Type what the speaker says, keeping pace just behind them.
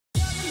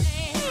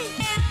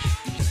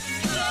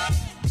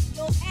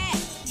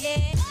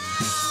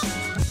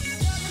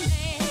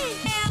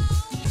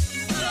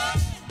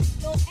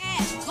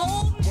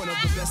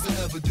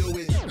do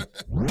it.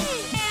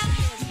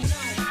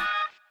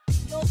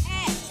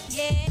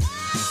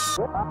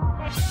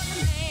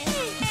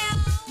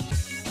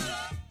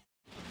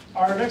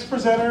 Our next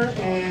presenter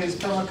is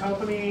from a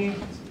company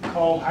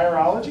called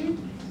Hireology.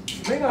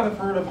 You may not have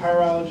heard of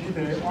Hireology.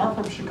 They are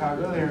from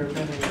Chicago. They're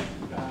been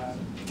a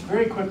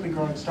very quickly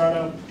growing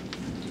startup.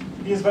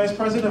 He is Vice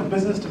President of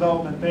Business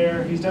Development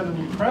there. He's done an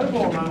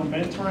incredible amount of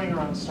mentoring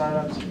around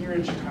startups here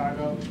in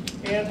Chicago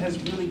and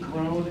has really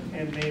grown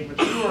and made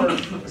mature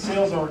a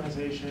sales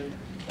organization.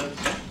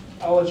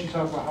 I'll let you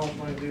talk about how much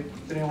money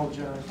they've been able to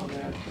generate from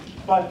that.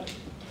 But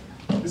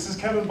this is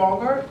Kevin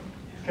Baumghart.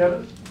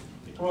 Kevin,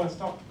 come on,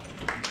 stop.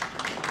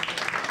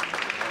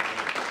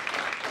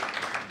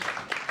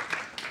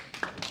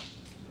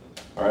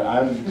 All right,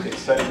 I'm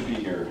excited to be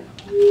here.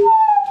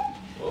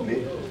 Well,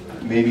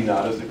 maybe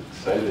not as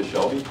excited as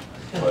Shelby,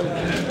 but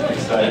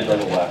excited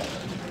nonetheless.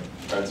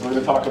 All right, so we're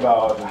going to talk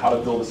about how to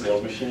build a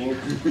sales machine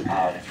through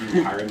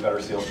hiring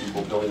better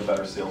salespeople, building a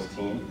better sales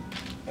team,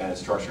 and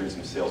structuring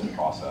some sales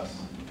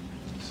process.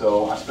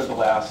 So I spent the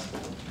last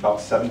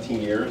about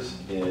 17 years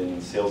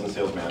in sales and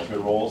sales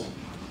management roles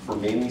for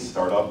mainly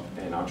startup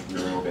and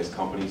entrepreneurial-based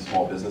companies,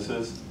 small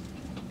businesses.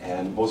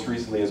 And most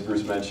recently, as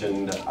Bruce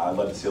mentioned, I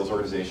led the sales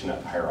organization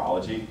at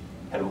Hireology.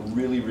 Had a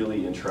really,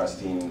 really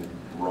interesting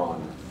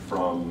run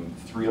from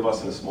 3 of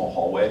us in a small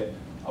hallway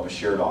of a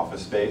shared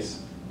office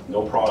space,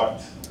 no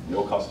product,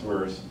 no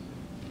customers,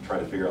 trying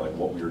to figure out like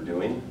what we were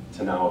doing,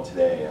 to now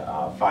today,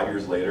 5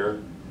 years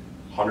later,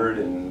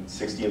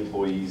 160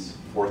 employees,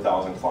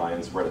 4,000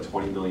 clients, we're at a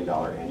 $20 million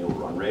annual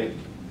run rate,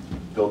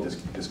 built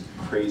this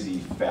crazy,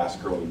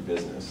 fast-growing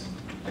business.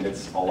 And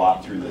it's a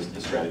lot through the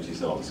strategies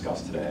that I'll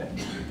discuss today.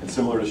 And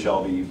similar to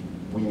Shelby,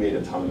 we made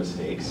a ton of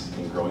mistakes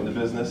in growing the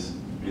business.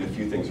 We did a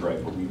few things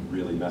right, but we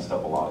really messed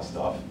up a lot of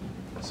stuff.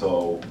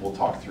 So we'll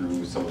talk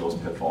through some of those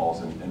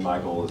pitfalls, and my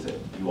goal is that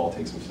you all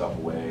take some stuff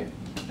away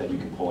that you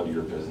can pull into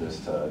your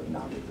business to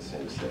not make the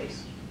same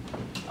mistakes.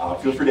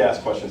 Feel free to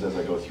ask questions as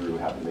I go through.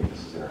 Happy to make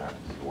this as interactive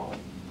as you want.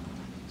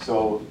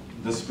 So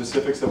the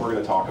specifics that we're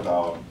going to talk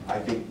about, I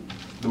think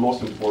the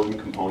most important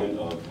component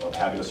of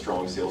having a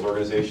strong sales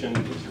organization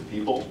is your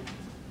people.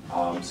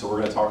 So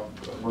we're going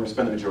to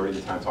spend the majority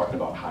of the time talking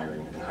about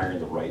hiring and hiring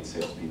the right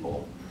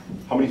salespeople.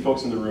 How many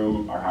folks in the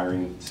room are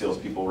hiring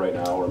salespeople right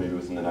now, or maybe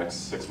within the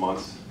next 6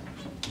 months?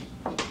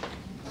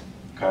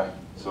 Okay,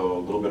 so a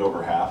little bit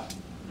over half.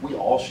 We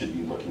all should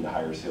be looking to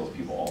hire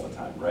salespeople all the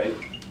time, right?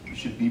 We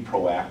should be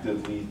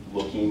proactively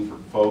looking for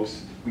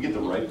folks. If we get the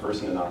right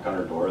person to knock on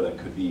our door that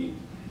could be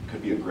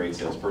a great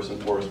salesperson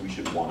for us, we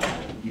should want to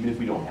hire them, even if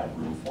we don't have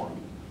room for them.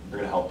 They're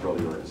going to help grow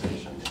the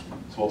organization.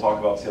 So we'll talk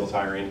about sales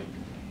hiring.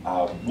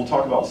 We'll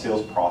talk about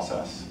sales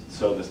process.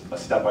 So a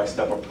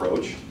step-by-step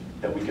approach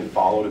that we can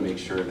follow to make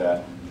sure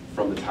that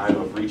from the time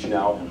of reaching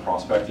out and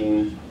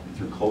prospecting,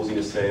 through closing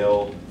a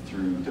sale,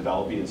 through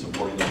developing and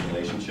supporting those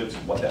relationships,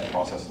 what that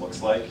process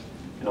looks like.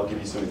 And I'll give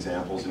you some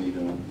examples and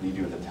even leave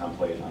you with a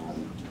template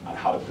on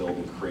how to build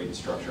and create and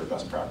structure a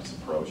best practice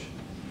approach.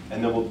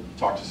 And then we'll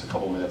talk just a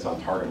couple minutes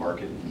on target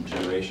market lead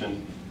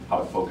generation, how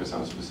to focus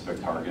on a specific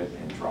target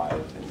and drive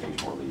and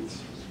engage more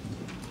leads.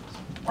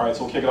 All right,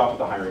 so we'll kick it off with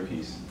the hiring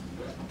piece.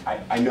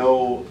 I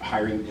know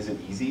hiring isn't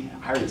easy.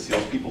 Hiring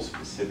salespeople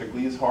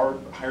specifically is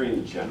hard, but hiring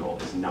in general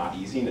is not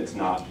easy, and it's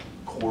not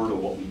core to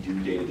what we do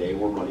day to day.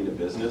 We're running a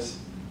business,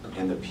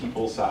 and the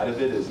people side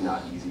of it is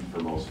not easy for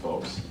most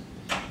folks.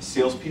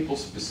 Salespeople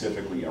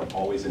specifically are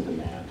always in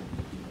demand.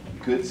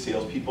 Good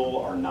salespeople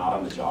are not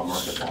on the job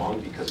market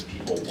long because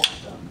people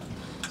want them.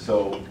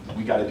 So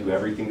we got to do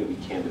everything that we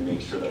can to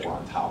make sure that we're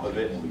on top of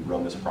it and we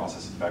run this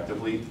process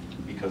effectively,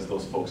 because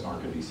those folks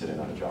aren't going to be sitting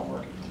on a job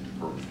market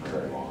for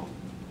very long.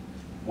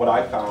 What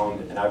I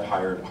found, and I've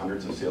hired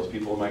hundreds of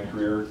salespeople in my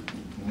career,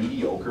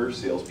 mediocre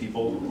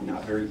salespeople,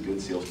 not very good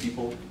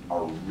salespeople,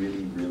 are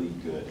really, really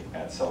good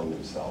at selling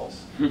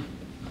themselves.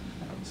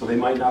 So they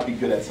might not be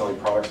good at selling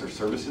products or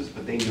services,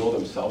 but they know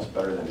themselves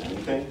better than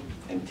anything,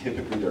 and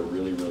typically they're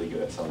really, really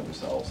good at selling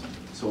themselves.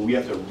 So we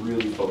have to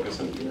really focus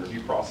on the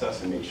interview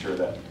process and make sure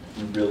that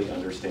we really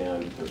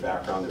understand their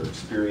background, their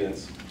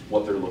experience,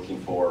 what they're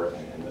looking for,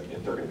 and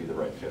if they're going to be the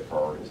right fit for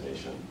our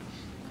organization.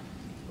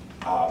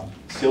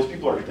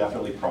 Salespeople are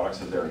definitely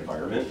products of their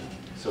environment.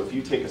 So if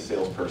you take a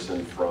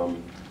salesperson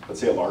from, let's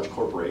say, a large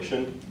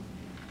corporation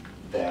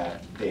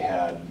that they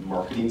had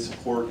marketing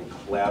support and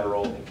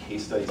collateral and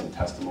case studies and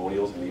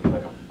testimonials and maybe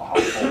like a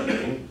household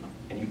name,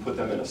 and you put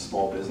them in a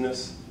small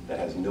business that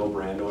has no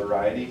brand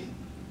notoriety,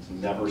 it's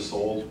never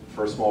sold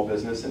for a small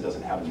business and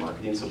doesn't have the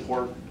marketing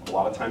support, a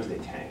lot of times they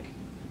tank.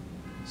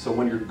 So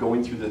when you're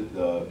going through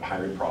the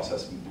hiring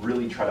process,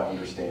 really try to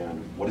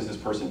understand what has this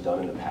person done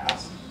in the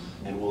past,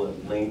 and will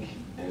it link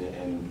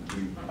and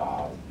be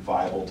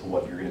viable to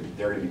what they're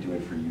going to be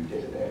doing for you day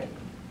to day.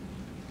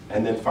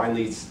 And then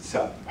finally,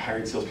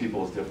 hiring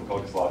salespeople is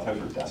difficult because a lot of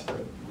times we're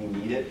desperate. We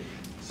need it.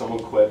 Someone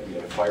quit, we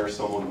have to fire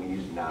someone, we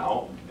need it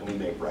now, and we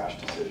make rash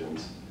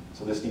decisions.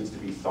 So this needs to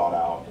be thought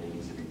out and it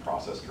needs to be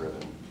process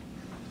driven.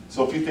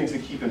 So a few things to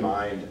keep in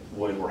mind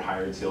when we're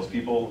hiring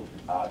salespeople.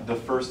 The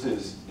first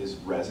is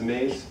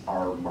resumes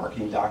are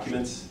marketing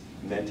documents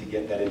meant to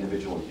get that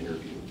individual an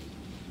interview.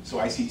 So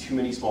I see too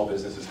many small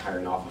businesses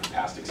hiring off of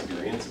past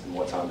experience and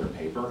what's on their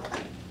paper.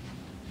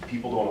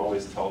 People don't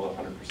always tell the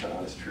 100%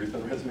 honest truth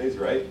on resumes,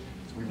 right?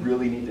 So we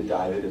really need to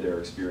dive into their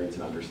experience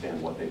and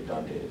understand what they've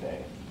done day to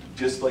day.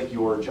 Just like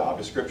your job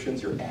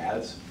descriptions, your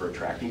ads for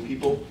attracting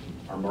people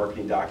are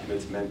marketing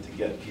documents meant to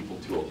get people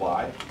to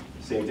apply.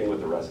 Same thing with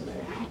the resume.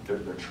 They're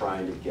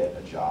trying to get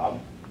a job.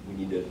 We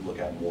need to look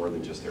at more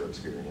than just their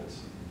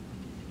experience.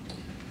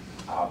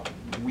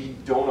 We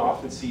don't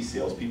often see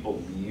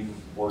salespeople leave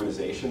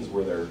organizations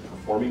where they're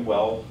performing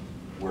well,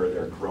 where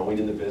they're growing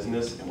in the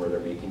business, and where they're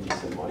making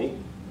decent money.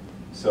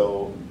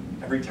 So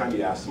every time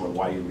you ask someone,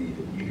 why do you leave?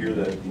 You hear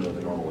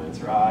the normal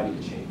answer, I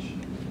need to change.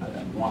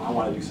 I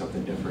want to do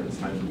something different. It's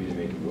time for me to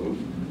make a move.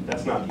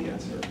 That's not the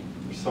answer.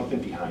 There's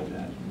something behind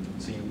that.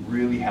 So you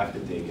really have to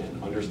dig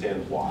in,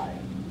 understand why.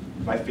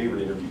 My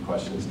favorite interview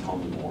question is, tell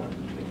me more.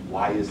 Like,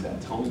 why is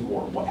that? Tell me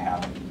more. What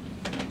happened?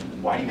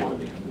 Why do you want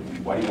to make a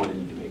move? Why do you want to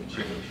need to make a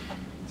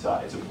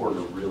change? It's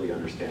important to really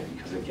understand,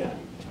 because again,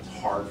 it's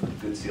hard for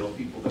good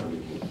salespeople that are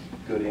making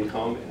good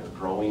income and are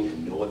growing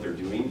and know what they're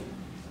doing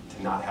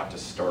to not have to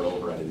start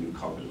over at a new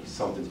company.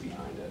 Something's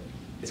behind it.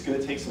 It's going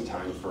to take some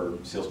time for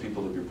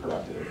salespeople to be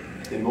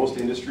productive. In most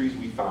industries,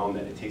 we found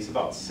that it takes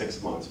about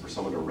 6 months for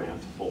someone to ramp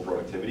to full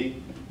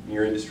productivity. In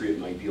your industry, it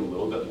might be a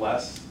little bit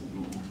less,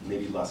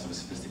 maybe less of a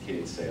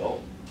sophisticated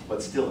sale,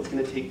 but still, it's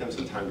going to take them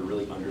some time to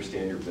really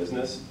understand your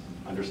business,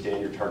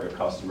 understand your target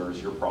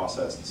customers, your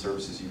process, the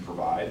services you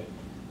provide.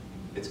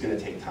 It's going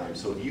to take time.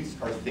 So if you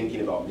are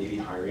thinking about maybe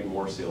hiring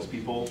more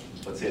salespeople,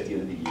 let's say at the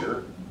end of the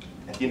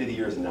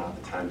year is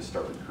not the time to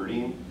start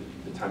recruiting.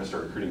 The time to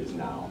start recruiting is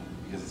now,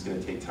 because it's going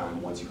to take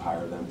time once you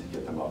hire them to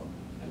get them up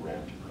and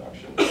ramp to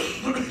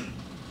production.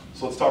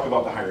 So let's talk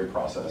about the hiring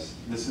process.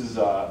 This is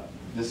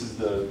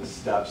the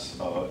steps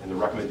and the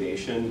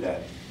recommendation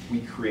that we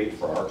create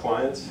for our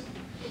clients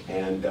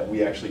and that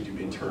we actually do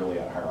internally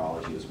at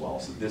Hireology as well.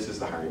 So this is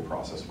the hiring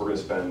process. We're going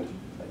to spend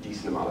a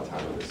decent amount of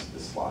time on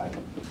this slide.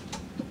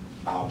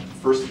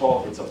 First of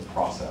all, it's a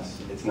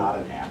process. It's not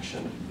an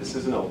action. This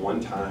isn't a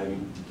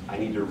one-time, I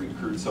need to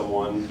recruit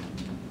someone,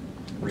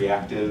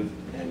 reactive,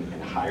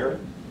 and hire.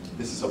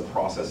 This is a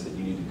process that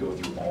you need to go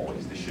through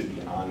always. This should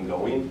be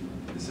ongoing.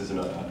 This isn't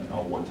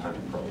a one-time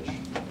approach.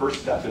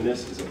 First step in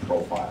this is a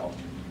profile.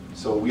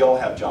 So we all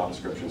have job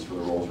descriptions for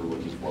the roles we're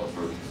looking for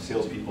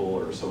salespeople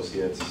or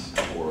associates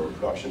or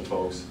production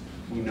folks.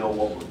 We know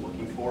what we're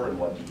looking for and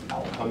what the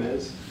outcome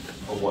is,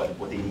 or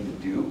what they need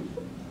to do.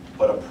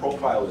 But a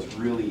profile is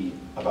really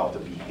about the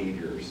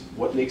behaviors.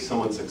 What makes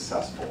someone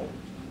successful?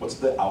 What's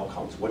the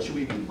outcomes? What should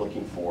we be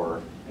looking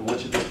for? And what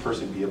should this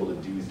person be able to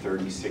do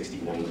 30,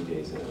 60, 90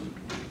 days in?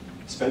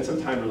 Spend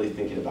some time really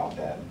thinking about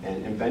that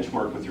and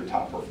benchmark with your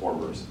top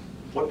performers.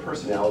 What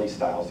personality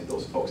styles do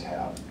those folks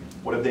have?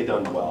 What have they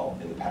done well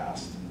in the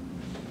past?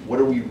 What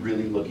are we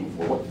really looking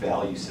for? What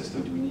value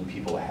system do we need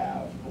people to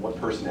have? And what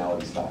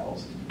personality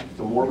styles?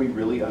 The more we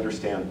really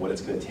understand what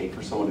it's going to take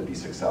for someone to be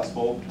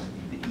successful,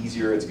 the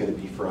easier it's going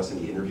to be for us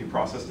in the interview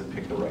process to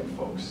pick the right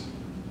folks.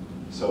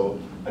 So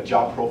a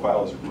job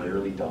profile is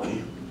rarely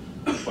done,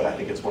 but I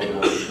think it's one of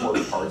the most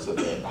important parts of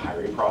the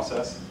hiring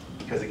process,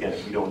 because again,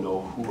 if we don't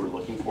know who we're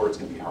looking for, it's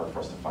going to be hard for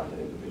us to find that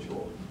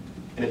individual.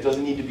 And it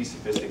doesn't need to be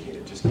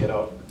sophisticated. Just get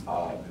out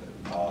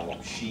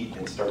a sheet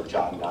and start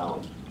jotting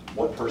down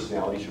what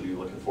personality should we be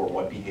looking for,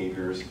 what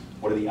behaviors,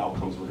 what are the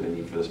outcomes we're going to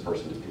need for this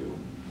person to do.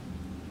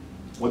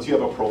 Once you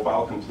have a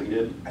profile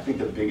completed, I think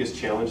the biggest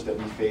challenge that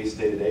we face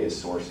day to day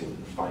is sourcing,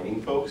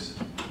 finding folks.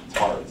 It's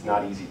hard, it's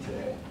not easy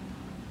today.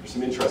 There's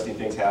some interesting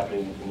things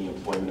happening in the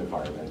employment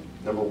environment.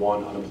 Number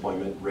one,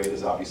 unemployment rate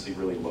is obviously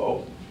really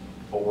low,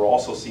 but we're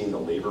also seeing the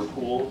labor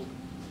pool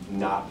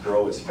not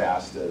grow as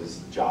fast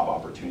as job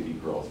opportunity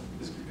growth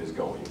is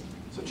going.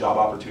 So job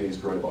opportunity is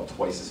growing about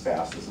twice as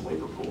fast as the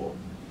labor pool.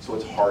 So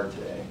it's hard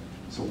today.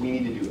 So we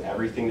need to do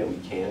everything that we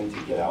can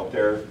to get out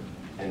there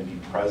and be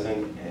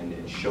present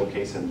and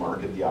showcase and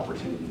market the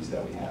opportunities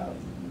that we have.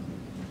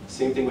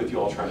 Same thing with you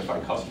all trying to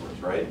find customers,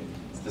 right?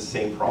 It's the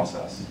same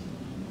process.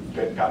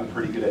 We've gotten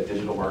pretty good at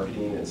digital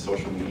marketing and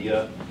social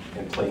media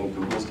and playing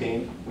Google's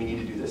game. We need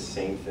to do the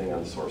same thing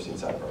on the sourcing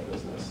side of our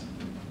business.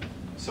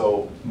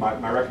 So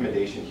my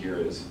recommendation here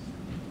is,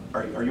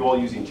 are you all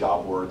using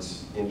job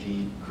boards,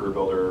 Indeed, Career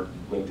Builder,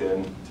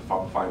 LinkedIn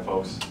to find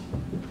folks?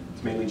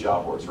 It's mainly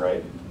job boards,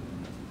 right?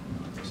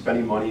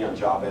 Spending money on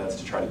job ads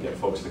to try to get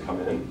folks to come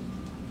in.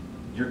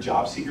 Your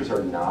job seekers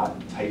are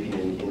not typing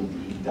in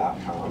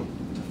Indeed.com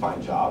to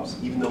find jobs,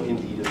 even though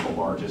Indeed is the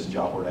largest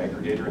job board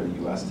aggregator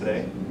in the US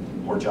today.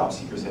 More job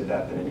seekers hit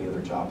that than any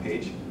other job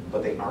page,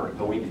 but they aren't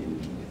going to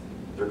Indeed.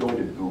 They're going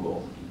to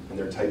Google, and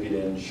they're typing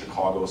in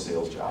Chicago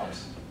sales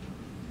jobs.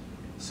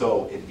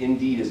 So if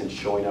Indeed isn't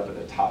showing up at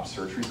the top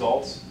search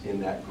results in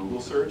that Google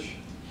search,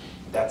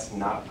 that's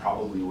not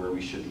probably where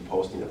we should be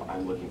posting if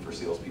I'm looking for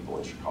salespeople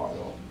in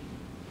Chicago.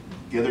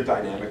 The other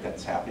dynamic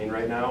that's happening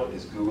right now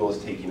is Google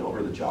is taking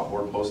over the job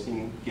board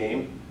posting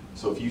game.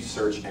 So if you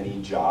search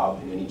any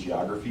job in any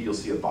geography, you'll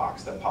see a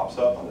box that pops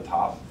up on the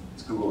top.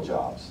 It's Google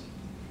Jobs.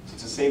 So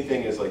it's the same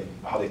thing as like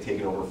how they've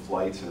taken over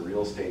flights and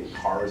real estate and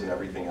cars and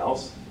everything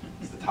else.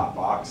 It's the top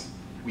box.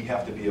 We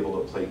have to be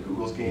able to play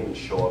Google's game and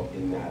show up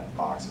in that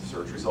box of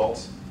search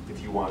results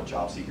if you want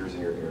job seekers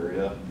in your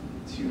area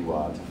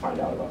to find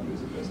out about you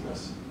as a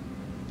business.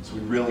 So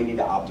we really need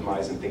to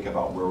optimize and think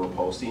about where we're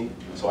posting.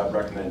 So I'd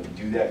recommend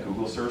do that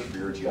Google search for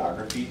your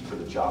geography for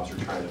the jobs you're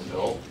trying to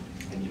fill,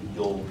 and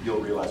you'll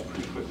realize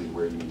pretty quickly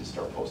where you need to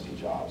start posting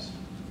jobs.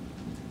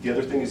 The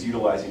other thing is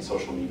utilizing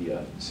social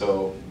media.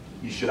 So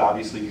you should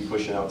obviously be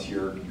pushing out to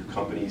your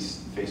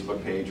company's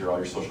Facebook page or all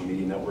your social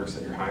media networks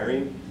that you're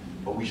hiring,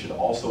 but we should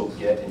also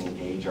get and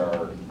engage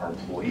our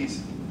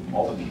employees,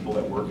 all the people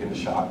that work in the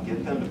shop,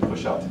 get them to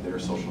push out to their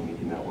social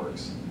media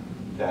networks.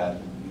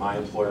 That my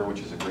employer, which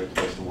is a great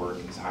place to work,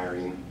 is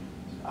hiring.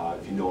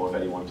 If you know of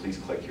anyone, please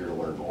click here to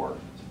learn more.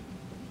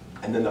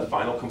 And then the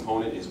final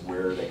component is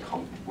where they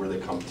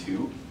come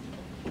to.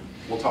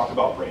 We'll talk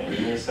about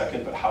branding in a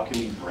second, but how can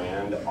we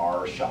brand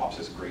our shops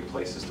as great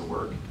places to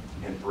work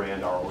and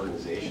brand our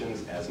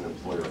organizations as an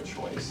employer of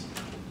choice?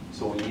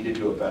 So we need to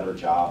do a better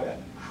job at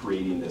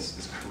creating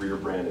this career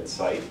branded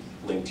site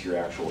linked to your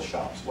actual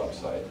shop's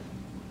website.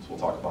 So we'll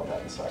talk about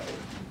that in a second.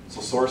 So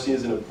sourcing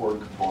is an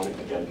important component,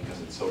 again,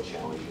 because it's so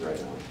challenging right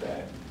now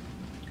today.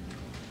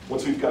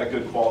 Once we've got a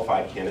good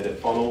qualified candidate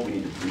funnel, we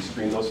need to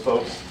pre-screen those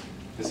folks.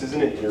 This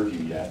isn't an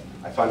interview yet.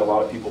 I find a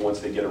lot of people, once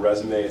they get a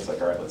resume, it's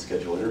like, all right, let's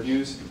schedule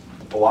interviews.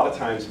 A lot of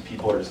times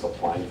people are just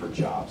applying for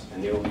jobs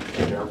and they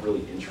aren't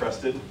really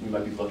interested. You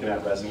might be looking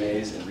at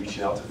resumes and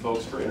reaching out to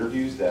folks for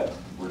interviews that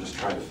we're just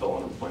trying to fill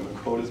unemployment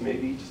quotas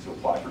maybe, just to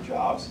apply for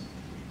jobs.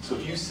 So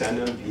if you send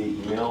them via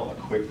email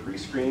a quick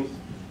pre-screen,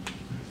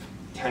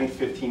 10,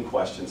 15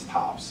 questions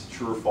tops,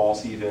 true or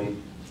false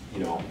even,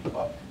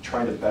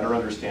 trying to better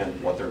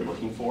understand what they're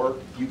looking for,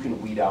 you can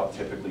weed out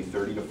typically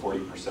 30 to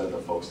 40% of the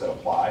folks that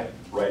apply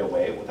right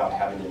away without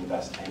having to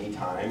invest any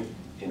time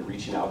in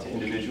reaching out to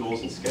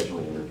individuals and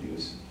scheduling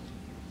interviews.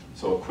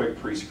 So a quick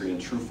pre-screen,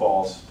 true,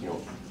 false,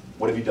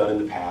 what have you done in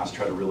the past,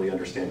 try to really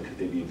understand could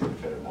they be a good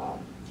fit or not.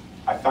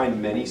 I find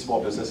many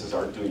small businesses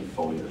aren't doing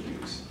phone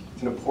interviews.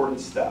 It's an important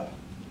step.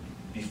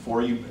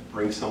 Before you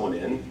bring someone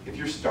in, if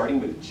you're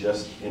starting with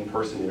just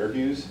in-person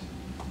interviews,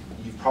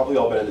 you've probably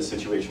all been in a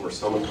situation where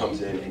someone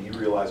comes in and you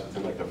realize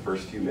within like the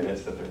first few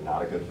minutes that they're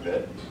not a good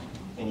fit,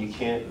 and you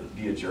can't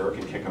be a jerk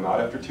and kick them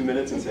out after 2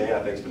 minutes and say,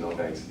 yeah, thanks, but no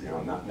thanks,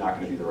 not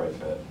going to be the right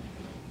fit.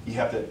 You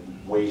have to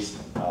waste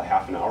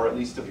half an hour at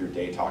least of your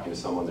day talking to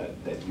someone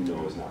that you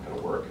know is not going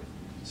to work.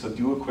 So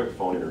do a quick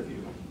phone interview.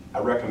 I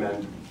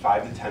recommend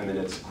 5 to 10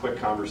 minutes, quick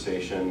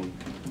conversation.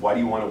 Why do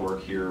you want to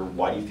work here?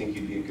 Why do you think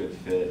you'd be a good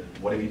fit?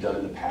 What have you done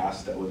in the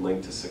past that would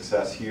link to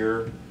success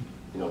here?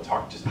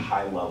 Talk just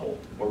high level.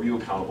 What were you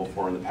accountable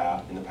for in the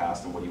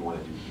past and what do you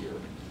want to do here?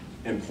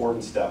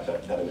 Important step,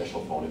 that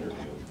initial phone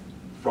interview.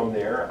 From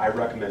there, I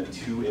recommend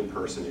 2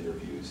 in-person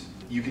interviews.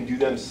 You can do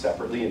them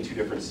separately in 2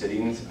 different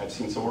sittings. I've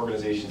seen some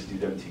organizations do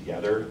them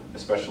together,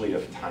 especially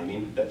if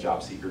timing, that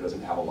job seeker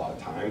doesn't have a lot of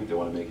time. They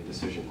want to make a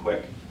decision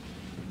quick.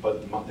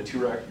 But the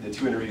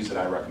two interviews that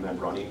I recommend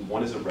running,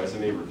 one is a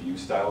resume review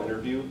style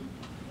interview.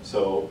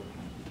 So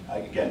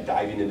again,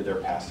 diving into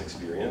their past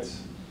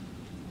experience.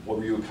 What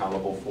were you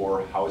accountable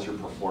for? How was your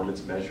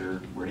performance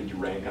measured? Where did you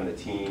rank on the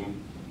team?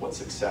 What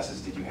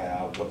successes did you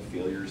have? What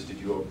failures did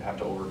you have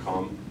to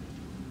overcome?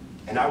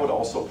 And I would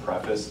also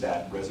preface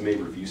that resume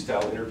review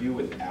style interview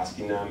with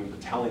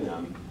telling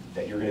them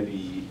that you're going to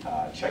be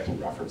checking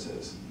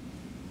references.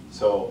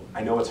 So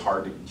I know it's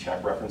hard to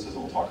check references,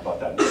 and we'll talk about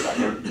that in a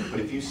second, but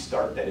if you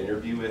start that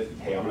interview with,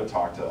 hey, I'm going to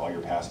talk to all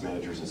your past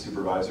managers and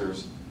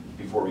supervisors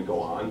before we go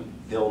on,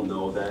 they'll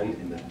know then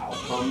in the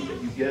outcome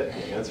that you get,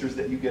 the answers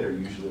that you get are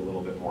usually a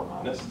little bit more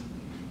honest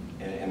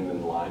and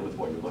in line with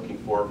what you're looking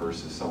for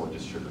versus someone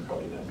just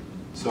sugarcoating it.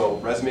 So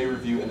resume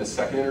review, and the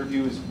second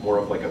interview is more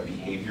of like a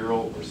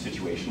behavioral or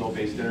situational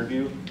based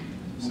interview.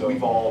 So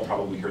we've all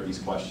probably heard these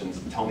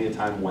questions, tell me a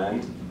time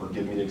when, or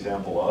give me an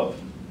example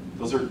of.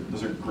 Those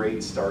are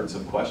great starts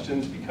of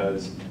questions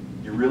because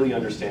you're really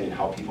understanding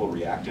how people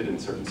reacted in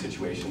certain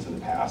situations in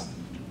the past,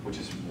 which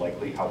is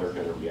likely how they're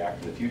going to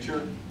react in the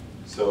future.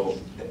 So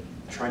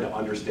trying to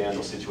understand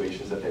those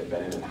situations that they've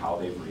been in and how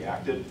they've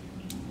reacted,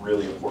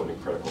 really important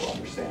and critical to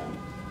understand.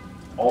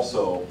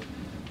 Also,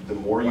 the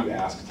more you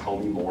ask, tell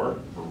me more,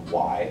 or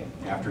why,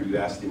 after you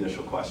ask the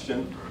initial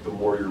question, the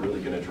more you're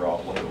really going to draw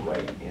out what the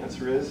right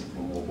answer is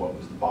and what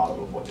was the bottom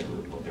of what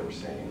they were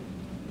saying.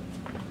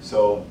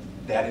 So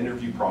that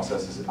interview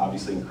process is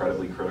obviously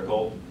incredibly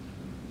critical.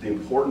 The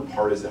important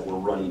part is that we're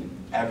running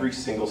every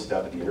single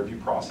step of the interview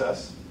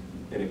process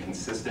in a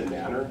consistent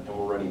manner, and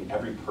we're running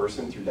every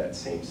person through that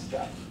same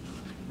step.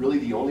 Really,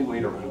 the only way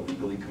to run a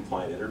legally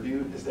compliant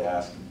interview is to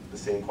ask the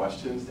same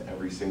questions to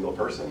every single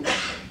person.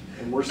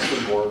 And we're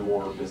seeing more and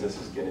more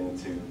businesses get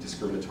into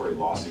discriminatory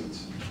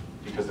lawsuits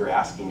because they're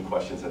asking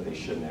questions that they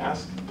shouldn't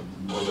ask,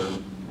 or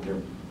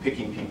they're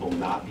picking people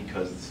not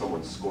because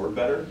someone scored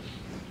better,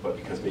 but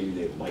because maybe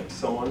they liked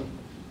someone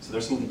So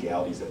there's some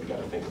legalities that we got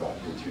to think about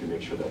here too to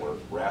make sure that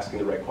we're asking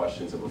the right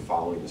questions and we're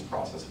following this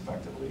process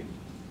effectively.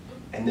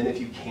 And then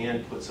if you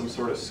can, put some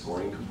sort of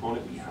scoring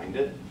component behind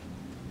it.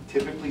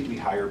 Typically we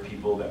hire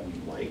people that we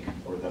like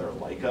or that are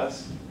like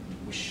us.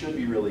 We should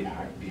be really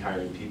be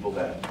hiring people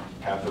that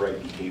have the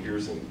right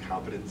behaviors and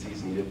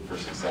competencies needed for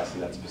success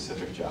in that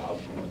specific job.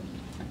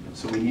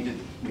 So we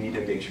need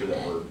to make sure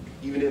that we're,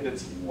 even if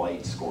it's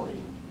light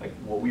scoring, like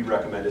what we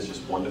recommend is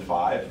just 1 to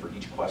 5 for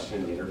each question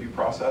in the interview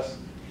process.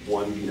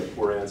 1 being a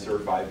poor answer,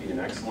 5 being an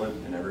excellent,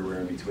 and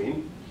everywhere in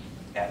between.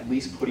 At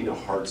least putting a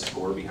hard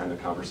score behind the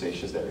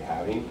conversations that you're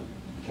having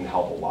can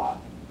help a lot.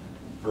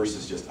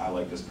 Versus just, I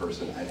like this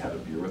person, I'd have a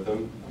beer with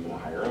them, I'm gonna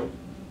hire them.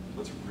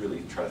 Let's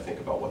really try to think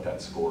about what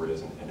that score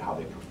is and how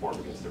they perform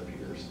against their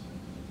peers.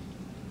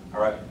 All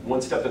right,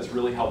 one step that's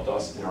really helped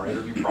us in our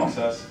interview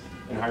process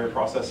and hiring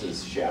process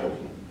is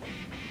shadowing.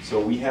 So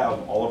we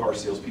have all of our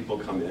salespeople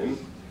come in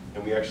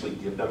and we actually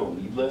give them a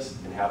lead list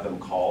and have them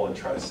call and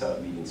try to set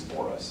up meetings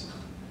for us.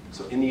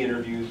 So in the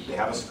interview, they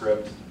have a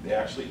script, they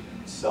actually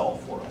sell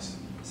for us.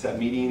 Set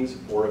meetings,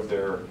 or if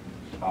they're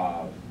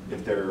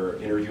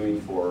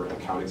interviewing for an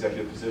account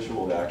executive position,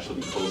 we'll actually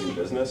be closing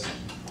business.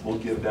 We'll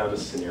give them a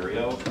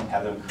scenario,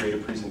 have them create a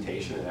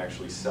presentation and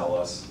actually sell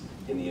us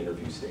in the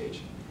interview stage.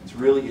 It's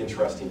really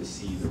interesting to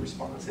see the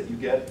response that you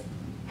get,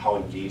 how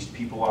engaged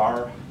people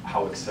are,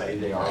 how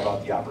excited they are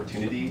about the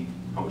opportunity,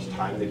 how much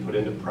time they put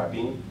into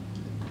prepping.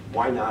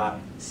 Why not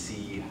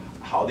see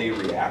how they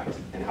react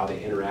and how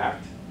they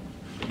interact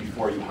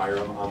before you hire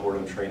them, onboard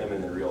them, train them,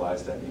 and then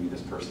realize that maybe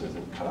this person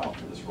isn't cut out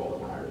for this role that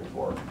we're hiring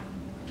for.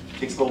 It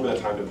takes a little bit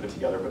of time to put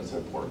together, but it's an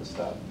important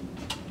step.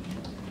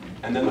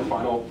 And then the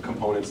final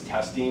components,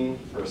 testing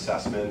for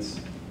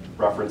assessments,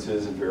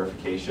 references and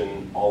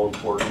verification, all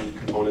important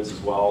components as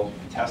well.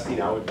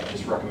 Testing, I would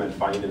just recommend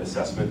finding an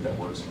assessment that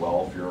works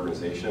well for your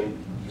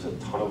organization. There's a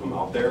ton of them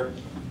out there,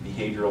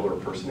 behavioral or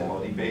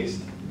personality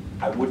based.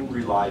 I wouldn't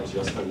rely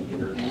just on the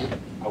interview.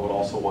 I would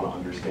also want to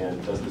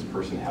understand, does this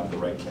person have the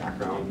right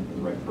background and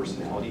the right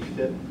personality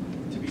fit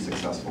to be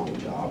successful in the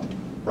job?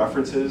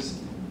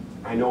 References,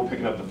 I know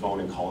picking up the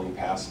phone and calling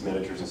past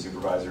managers and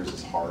supervisors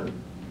is hard.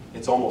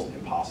 It's almost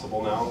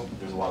impossible now.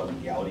 There's a lot of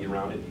legality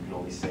around it. You can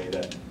only say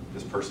that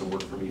this person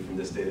worked for me from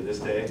this day to this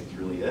day. It's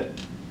really it.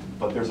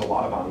 But there's a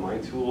lot of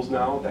online tools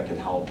now that can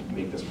help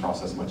make this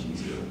process much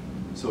easier.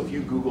 So if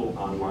you Google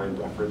online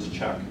reference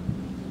check,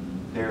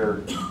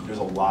 there's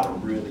a lot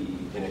of really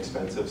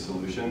inexpensive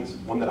solutions.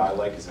 One that I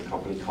like is a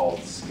company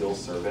called Skills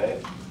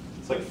Survey.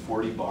 It's like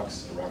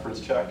 $40 a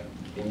reference check,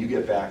 and you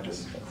get back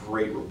this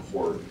great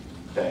report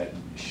that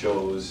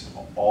shows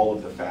all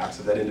of the facts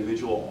of that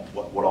individual,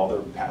 what all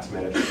their past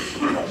managers and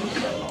supervisors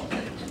said about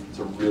them. It's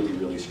a really,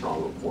 really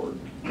strong report.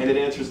 And it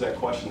answers that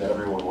question that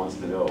everyone wants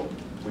to know.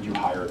 Would you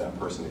hire that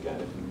person again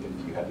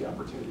if you had the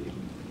opportunity?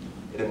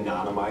 It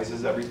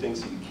anonymizes everything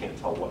so you can't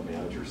tell what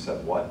manager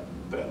said what,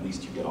 but at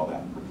least you get all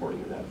that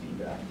reporting and that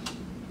feedback.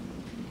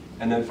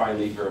 And then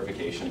finally,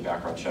 verification,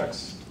 background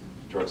checks,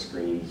 drug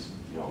screens,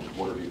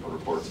 motor vehicle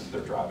reports if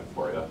they're driving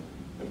for you.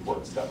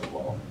 Important step as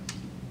well.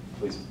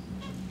 Please.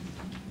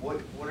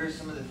 What are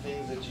some of the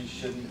things that you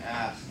shouldn't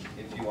ask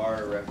if you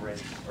are a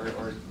reference, or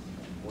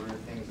what are the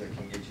things that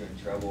can get you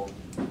in trouble?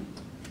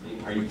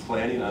 Are you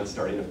planning on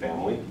starting a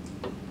family?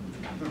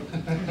 Oh,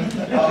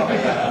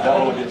 yeah.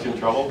 That will get you in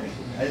trouble?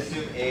 I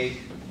assume age.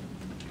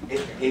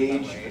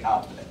 Age,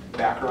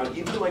 background,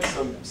 even like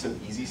some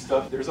easy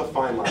stuff. There's a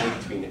fine line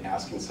between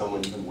asking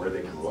someone even where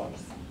they grew up,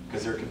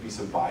 because there could be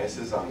some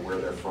biases on where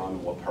they're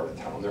from, what part of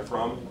town they're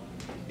from.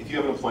 If you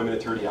have an employment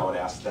attorney, I would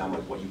ask them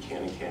like what you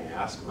can and can't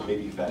ask, or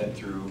maybe vet it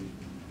through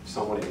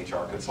someone, an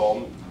HR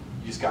consultant.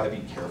 You just got to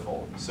be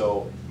careful.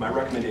 So my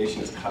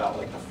recommendation is cut out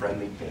like the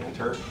friendly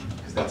banter,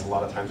 because that's a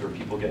lot of times where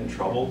people get in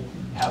trouble.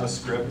 Have a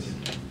script,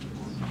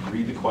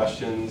 read the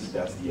questions,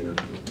 that's the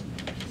interview.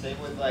 Same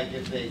with like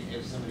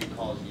if somebody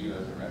calls you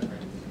as a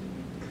reference,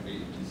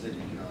 you said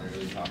you can only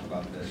really talk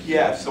about this.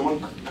 Yeah, if someone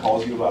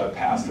calls you about a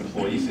past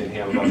employee saying,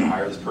 hey, I'm about to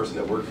hire this person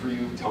that worked for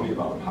you, tell me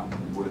about them.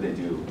 What do they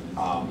do?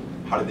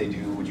 How did they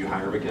do? Would you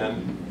hire them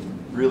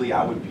again? Really,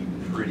 I would be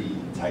pretty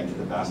tight to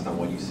the vest on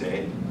what you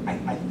say.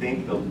 I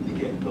think the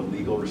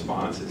legal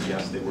response is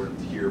yes, they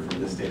worked here from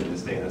this day to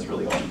this day, and that's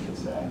really all you can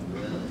say.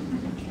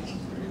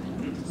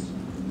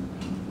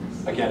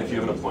 Again, if you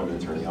have an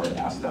employment attorney, I would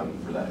ask them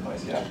for that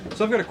advice, yeah.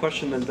 So I've got a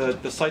question then.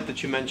 The site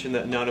that you mentioned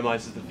that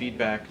anonymizes the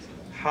feedback,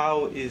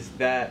 how is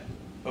that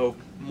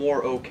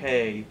more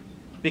okay?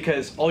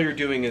 Because all you're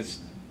doing is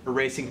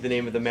erasing the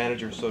name of the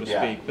manager, so to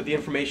speak, but the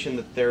information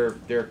that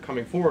they're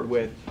coming forward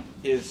with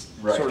is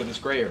sort of this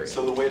gray area.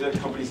 So the way that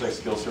companies like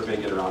Skills Survey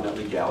get around that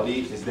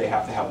legality is they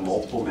have to have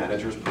multiple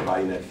managers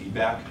providing that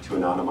feedback to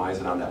anonymize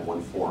it on that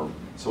one form.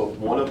 So if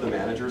one of the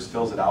managers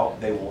fills it out,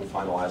 they won't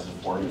finalize the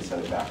form and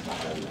send it back to the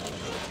hiring manager.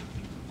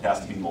 It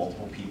has to be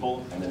multiple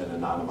people, and then it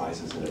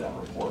anonymizes into that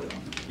report.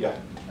 Yeah?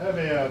 I have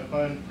a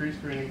fun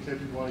pre-screening tip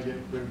if you want to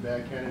get good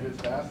bad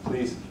candidates fast.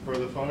 Please. For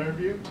the phone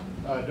interview,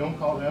 don't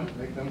call them,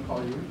 make them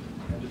call you,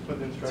 and just put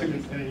the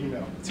instructions in an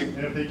email.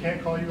 And if they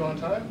can't call you on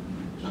time,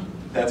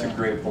 That's a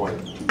great point.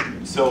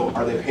 So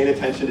are they paying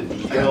attention to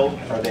detail?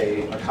 Are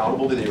they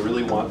accountable? Do they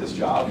really want this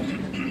job?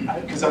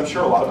 Because I'm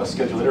sure a lot of us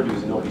schedule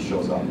interviews and nobody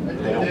shows up. I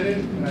They don't. did it,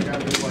 and I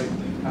got rid like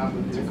half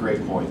of It's a the.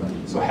 great point.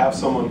 So have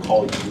someone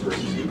call you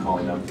versus you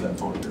calling them for that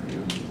phone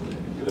interview.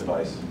 Good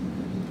advice.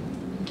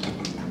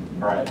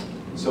 All right.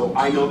 So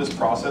I know this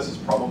process is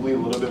probably a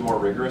little bit more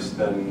rigorous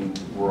than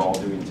we're all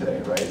doing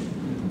today, right?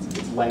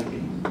 It's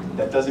lengthy.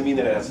 That doesn't mean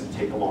that it has to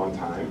take a long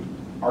time.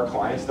 Our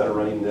clients that are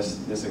running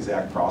this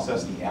exact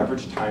process, the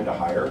average time to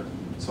hire,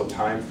 so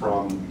time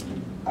from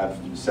I've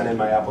sent in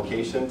my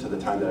application to the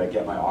time that I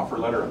get my offer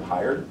letter and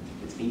hired,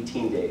 it's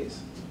 18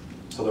 days.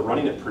 So they're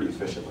running it pretty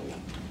efficiently,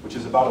 which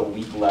is about a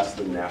week less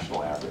than the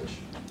national average.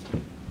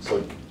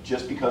 So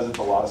just because it's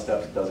a lot of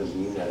steps doesn't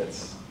mean that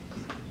it's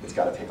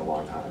got to take a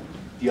long time.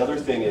 The other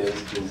thing is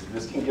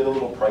this can get a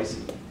little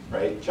pricey,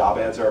 right? Job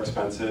ads are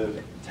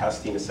expensive,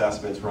 testing,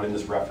 assessments, running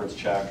this reference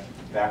check,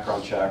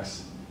 background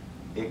checks.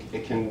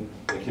 It can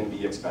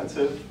be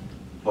expensive,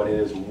 but it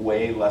is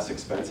way less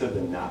expensive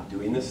than not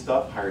doing this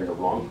stuff, hiring the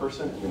wrong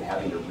person, and then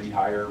having to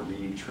rehire,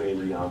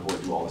 retrain,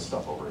 re-onboard, do all this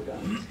stuff over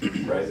again,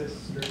 right? Is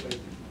this strictly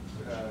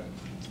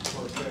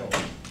for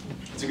sales?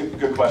 It's a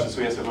good question. So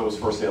yes, if it was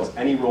for sales,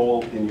 any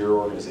role in your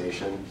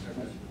organization,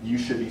 you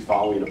should be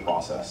following a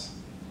process.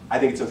 I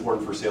think it's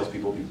important for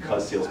salespeople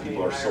because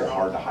salespeople are so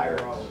hard to hire.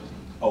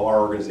 Oh, our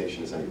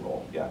organization is any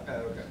role, yeah.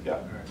 Okay. Yeah. All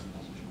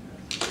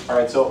right. All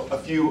right, so a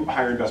few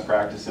hiring best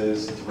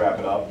practices to wrap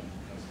it up.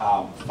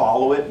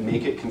 Follow it,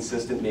 make it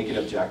consistent, make it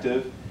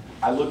objective.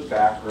 I look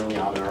back early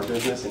on in our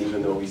business, and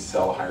even though we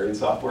sell hiring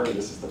software, and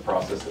this is the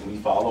process that we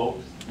follow,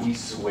 we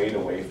swayed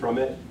away from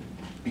it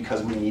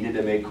because we needed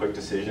to make quick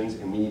decisions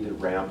and we needed to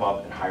ramp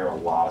up and hire a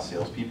lot of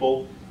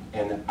salespeople.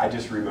 And I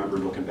just remember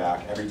looking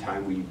back, every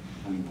time we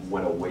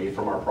went away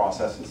from our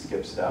process and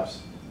skipped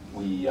steps,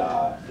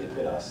 it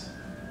bit us.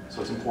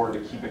 So it's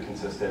important to keep it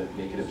consistent,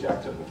 make it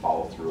objective, and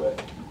follow through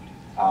it.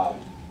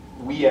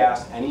 We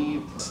asked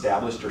any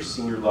established or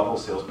senior level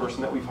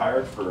salesperson that we've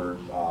hired for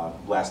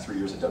last 3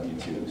 years of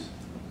W-2s.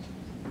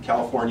 In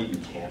California, you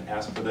can't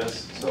ask for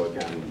this, so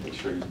again, make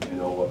sure you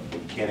know what you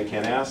can and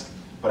can't ask.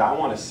 But I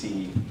want to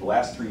see the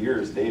last 3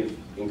 years, they've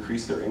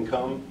increased their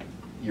income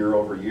year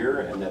over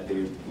year, and that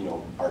they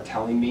are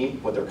telling me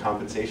what their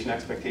compensation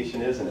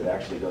expectation is, and it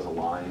actually does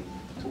align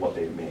to what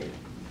they've made.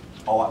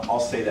 I'll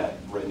say that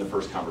right in the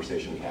first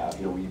conversation we have.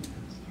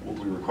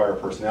 We require a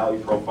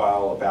personality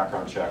profile, a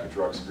background check, a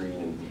drug screen,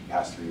 and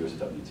past 3 years of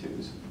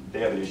W-2s. If they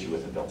have an issue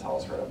with it, they'll tell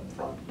us right up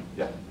front.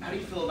 Yeah? How do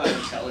you feel about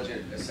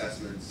intelligent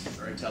assessments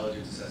or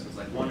intelligence assessments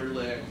like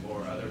Wonderlic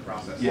or other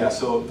processes? Yeah,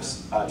 so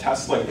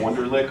tests like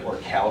Wonderlic or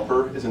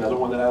Caliper is another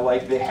one that I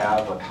like. They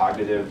have a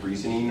cognitive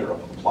reasoning or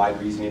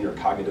applied reasoning or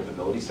cognitive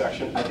ability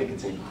section. I think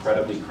it's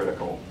incredibly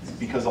critical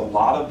because a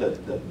lot of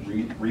the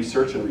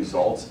research and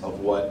results of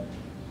what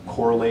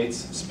correlates,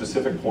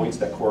 specific points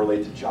that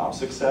correlate to job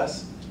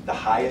success, the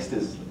highest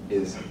is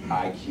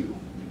IQ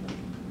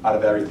out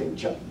of everything.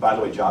 By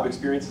the way, job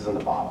experience is on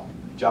the bottom.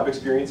 Job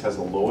experience has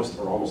the lowest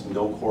or almost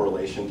no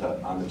correlation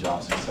on the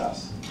job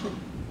success.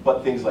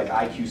 But things like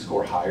IQ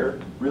score higher,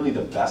 really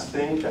the best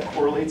thing that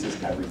correlates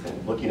is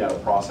everything. Looking at a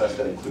process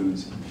that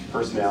includes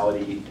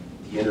personality,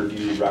 the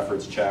interview,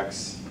 reference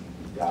checks,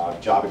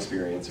 job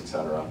experience,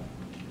 etc.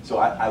 So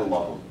I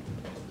love them.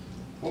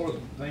 What were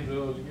the names of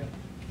those again?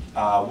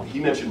 He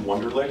mentioned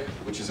Wonderlic,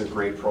 which is a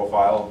great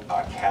profile.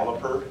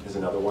 Caliper is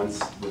another one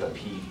with a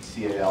P,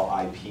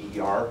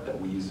 C-A-L-I-P-E-R,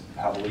 that we use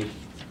heavily.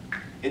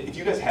 If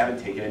you guys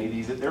haven't taken any of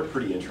these, they're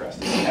pretty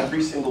interesting.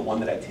 Every single one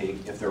that I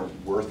take, if they're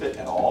worth it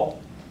at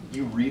all,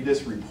 you read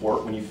this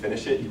report when you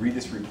finish it, you read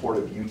this report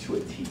of you to a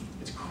T.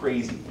 It's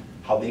crazy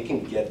how they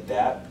can get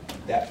that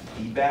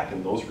feedback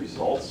and those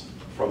results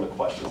from the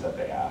questions that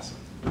they ask.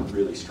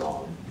 Really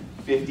strong.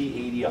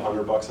 50, 80,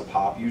 100 bucks a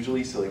pop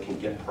usually, so they can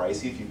get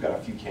pricey if you've got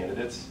a few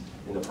candidates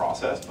in the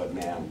process, but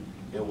man,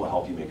 it will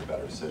help you make a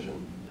better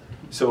decision.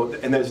 So,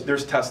 and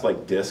there's tests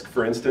like DISC,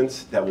 for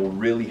instance, that will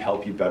really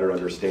help you better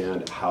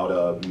understand how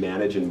to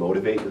manage and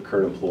motivate your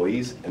current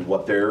employees and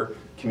what their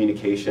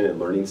communication and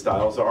learning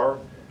styles are.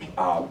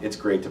 It's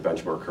great to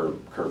benchmark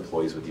current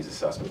employees with these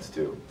assessments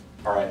too.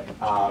 All right,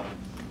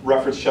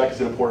 reference check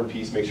is an important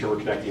piece. Make sure we're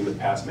connecting with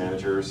past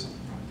managers.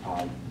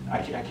 I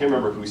can't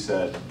remember who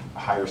said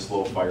hire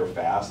slow, fire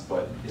fast,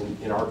 but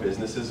in our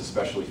businesses,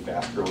 especially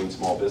fast-growing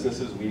small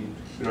businesses, we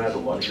don't have the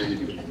luxury to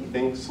do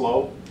anything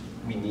slow.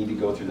 We need to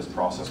go through this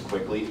process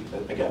quickly.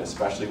 Again,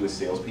 especially with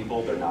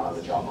salespeople, they're not on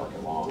the job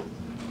market long.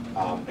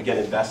 Again,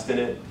 invest in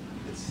it.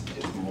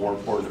 It's more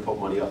important to put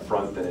money up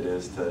front than it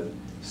is to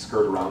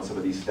skirt around some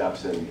of these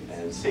steps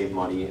and save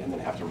money and then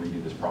have to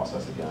redo this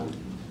process again.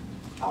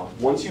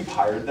 Once you've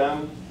hired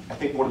them, I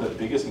think one of the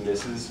biggest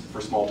misses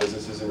for small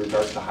businesses in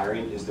regards to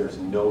hiring is there's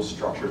no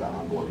structured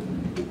onboarding.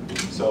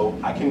 So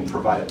I can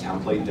provide a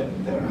template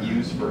that we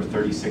use for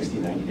 30, 60,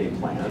 90-day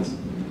plans.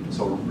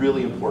 So a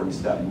really important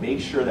step, make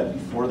sure that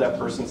before that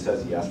person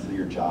says yes to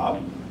your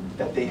job,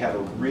 that they have a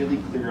really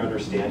clear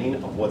understanding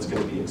of what's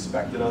going to be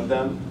expected of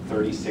them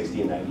 30,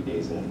 60, and 90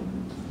 days in.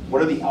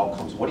 What are the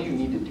outcomes? What do you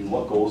need to do?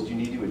 What goals do you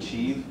need to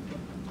achieve?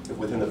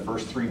 within the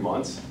first 3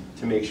 months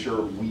to make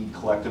sure we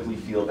collectively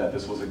feel that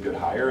this was a good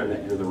hire and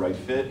that you're the right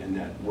fit and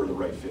that we're the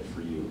right fit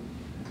for you.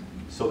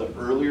 So the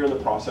earlier in the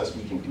process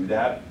we can do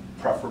that,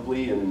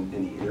 preferably in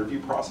the interview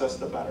process,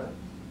 the better.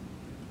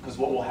 Because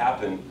what will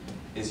happen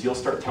is you'll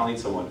start telling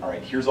someone, all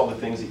right, here's all the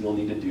things that you'll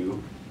need to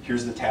do.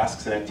 Here's the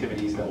tasks and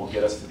activities that will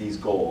get us to these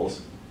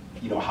goals.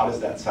 You know, how does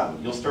that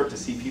sound? You'll start to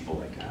see people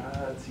like,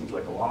 it seems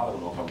like a lot. I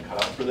don't know if I'm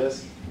cut out for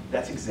this.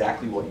 That's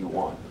exactly what you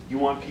want. You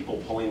want people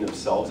pulling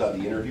themselves out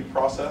of the interview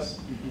process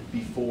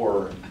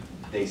before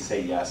they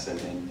say yes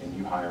and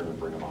you hire them and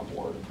bring them on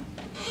board.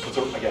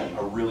 So again,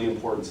 a really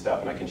important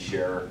step, and I can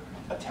share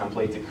a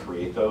template to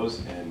create those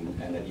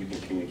and that you can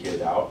communicate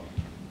it out.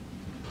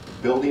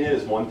 Building it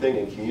is one thing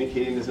and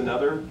communicating is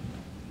another.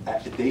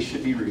 They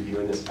should be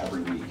reviewing this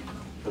every week.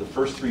 For the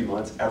first 3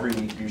 months, every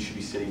week you should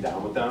be sitting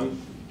down with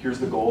them. Here's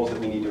the goals that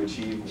we need to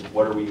achieve.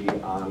 What are we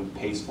on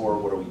pace for?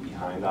 What are we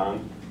behind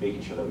on?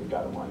 Making sure that we've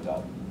got it lined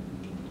up.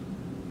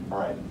 All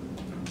right.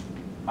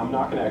 I'm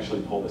not going to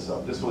actually pull this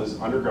up. This was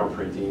Underground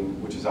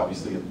Printing, which is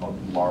obviously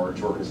a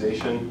large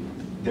organization.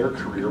 Their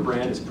career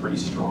brand is pretty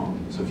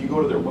strong. So if you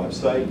go to their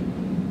website,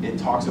 it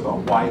talks about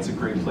why it's a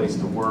great place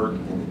to work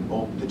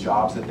and the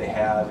jobs that they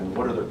have and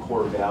what are their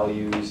core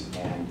values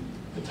and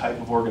the type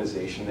of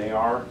organization they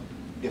are.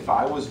 If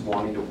I was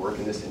wanting to work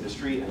in this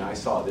industry and I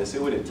saw this,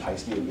 it would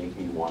entice me and make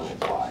me want to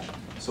apply.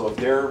 So if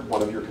they're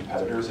one of your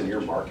competitors in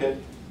your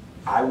market,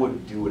 I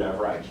would do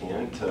whatever I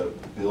can to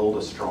build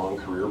a strong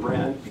career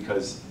brand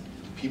because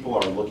people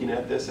are looking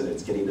at this and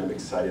it's getting them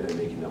excited and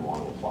making them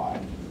want to apply.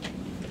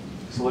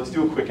 So let's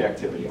do a quick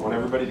activity. I want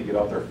everybody to get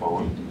out their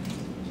phone,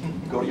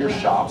 go to your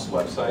shop's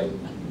website,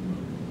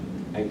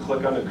 and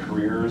click on the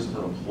careers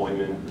or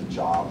employment or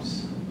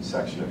jobs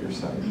section of your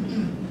site.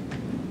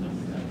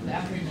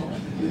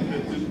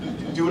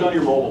 Do it on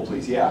your mobile,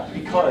 please, yeah,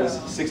 because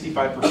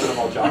 65% of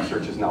all job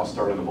searches now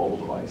start on a mobile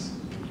device.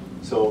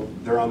 So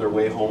they're on their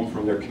way home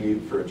from their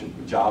commute for a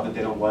job that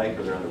they don't like,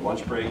 or they're on their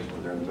lunch break,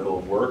 or they're in the middle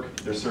of work.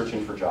 They're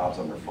searching for jobs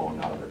on their phone,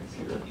 not on their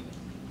computer.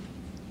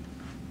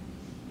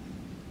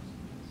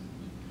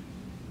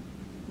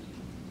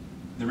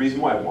 The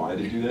reason why I wanted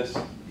to do this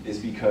is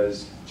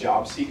because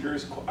job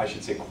seekers, I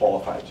should say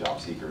qualified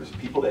job seekers,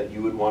 people that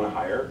you would want to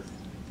hire,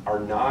 are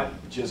not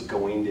just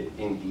going to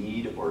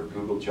Indeed or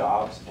Google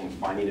Jobs and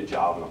finding a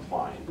job and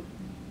applying.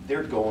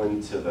 They're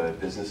going to the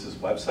business's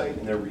website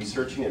and they're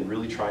researching and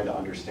really trying to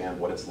understand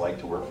what it's like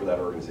to work for that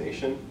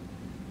organization,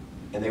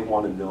 and they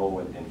want to know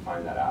and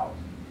find that out.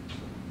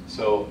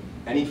 So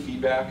any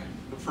feedback?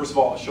 First of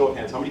all, a show of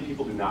hands, how many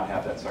people do not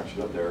have that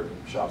section of their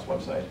shop's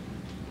website?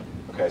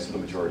 Okay, so the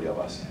majority of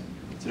us.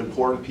 It's an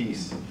important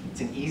piece.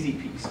 It's an easy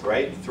piece,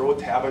 right? Throw a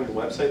tab on your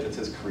website that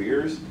says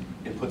careers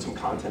and put some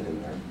content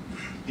in there.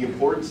 The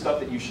important stuff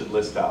that you should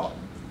list out.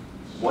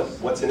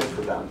 What's in it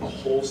for them? The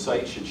whole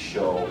site should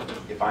show,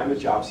 if I'm a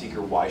job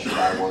seeker, why should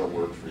I want to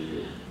work for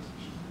you?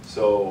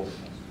 So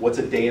what's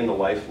a day in the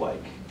life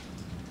like?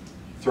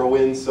 Throw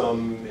in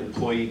some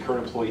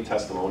current employee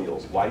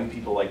testimonials. Why do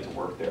people like to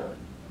work there?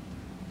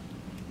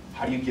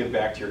 How do you give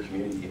back to your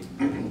community?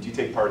 Do you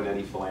take part in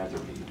any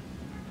philanthropy?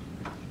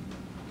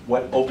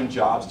 What open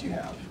jobs do you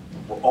have?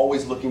 We're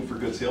always looking for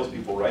good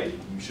salespeople, right?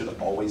 You should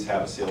always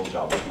have a sales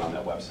job open on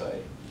that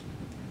website.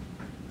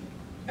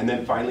 And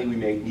then finally, we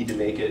need to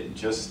make it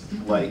just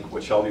like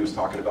what Shelby was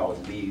talking about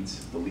with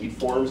leads. The lead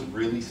form's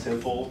really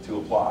simple to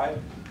apply,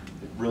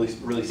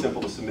 really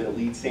simple to submit a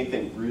lead. Same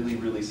thing,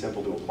 really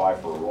simple to apply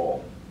for a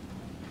role.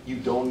 You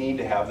don't need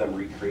to have them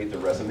recreate the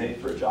resume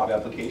for a job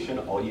application.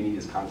 All you need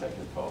is contact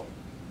info.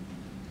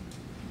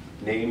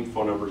 Name,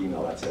 phone number,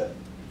 email, that's it.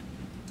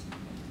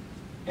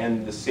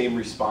 And the same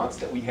response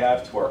that we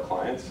have to our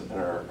clients and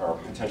our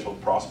potential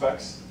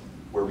prospects,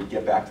 where we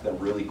get back to them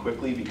really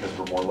quickly because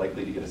we're more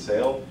likely to get a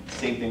sale.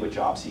 Same thing with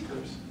job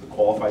seekers. The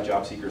qualified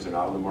job seekers are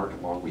not on the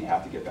market long. We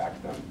have to get back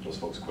to them, those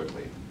folks,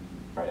 quickly.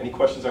 All right, any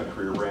questions on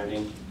career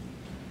branding?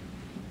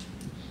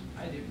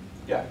 I do.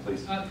 Yeah,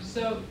 please.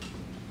 So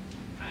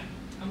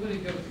I'm going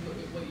to go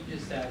with what you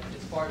just said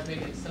as far as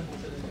making it simple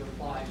for them to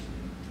apply.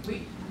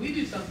 We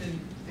do something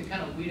to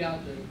kind of weed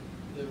out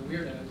the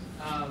weirdos.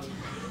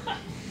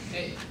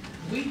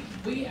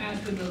 We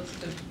ask them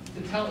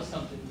to tell us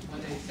something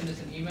when they send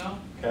us an email.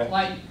 Okay.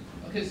 Like,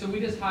 okay, so we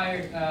just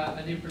hired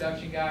a new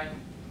production guy,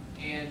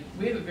 and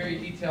we have a very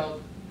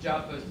detailed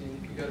job posting.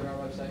 If you go to our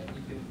website,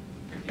 you can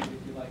critique it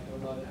if you like. I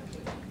would love it,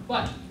 actually.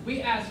 But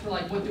we asked for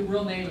like what the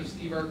real name of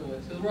Steve Urkel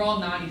is, because we're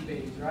all 90s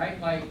babies, right?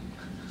 Like,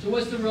 so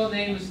what's the real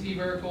name of Steve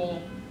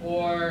Urkel,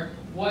 or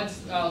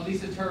what's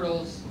Lisa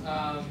Turtle's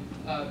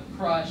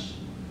crush,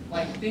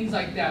 like things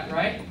like that,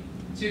 right?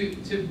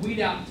 To weed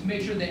out, to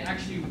make sure they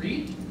actually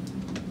read.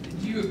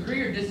 Do you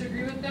agree or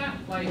disagree with that?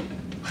 Like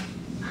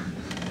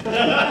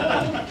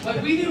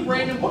we do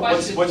random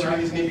questions. What's your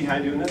reasoning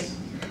behind doing this?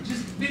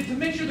 Just to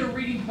make sure they're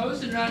reading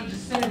posts and not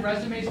just sending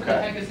resumes for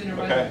the heck of sending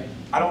resumes.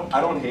 I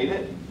don't hate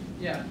it.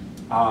 Yeah.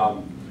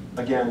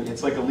 again,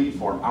 it's like a lead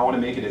form. I want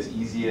to make it as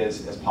easy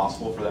as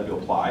possible for them to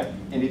apply.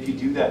 And if you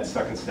do that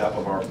second step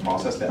of our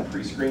process, that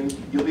pre-screen,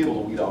 you'll be able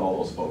to weed out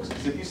all those folks.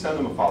 Because if you send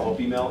them a follow-up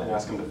email and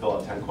ask them to fill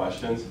out 10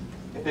 questions,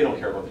 if they don't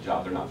care about the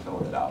job, they're not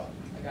filling it out.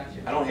 I got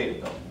you. I don't hate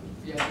it though.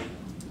 Yeah,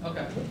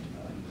 okay.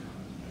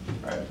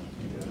 All right.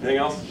 Anything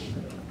else?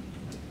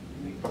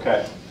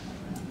 Okay.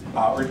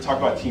 We're going to talk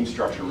about team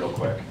structure real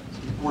quick.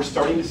 We're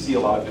starting to see a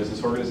lot of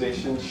business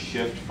organizations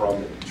shift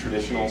from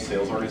traditional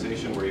sales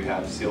organization where you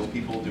have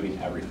salespeople doing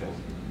everything.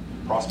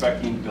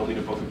 Prospecting, building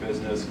a book of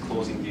business,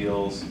 closing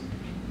deals,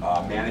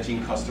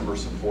 managing customer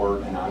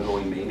support and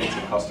ongoing maintenance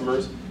of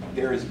customers.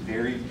 There is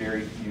very,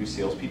 very few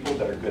salespeople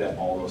that are good at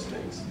all those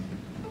things.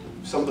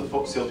 Some of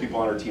the salespeople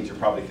on our teams are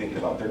probably thinking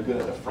about they're good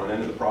at the front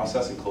end of the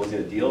process and closing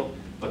a deal,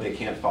 but they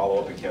can't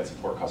follow up and can't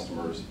support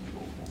customers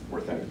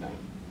worth anything.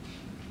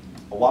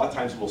 A lot of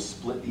times we'll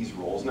split these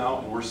roles now,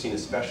 and we're seeing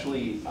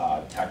especially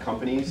tech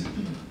companies,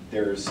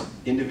 there's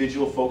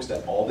individual folks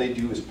that all they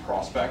do is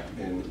prospect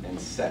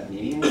and set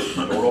meetings,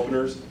 door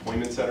openers,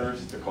 appointment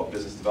setters, they're called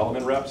business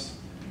development reps.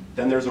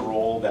 Then there's a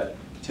role that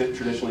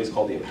traditionally is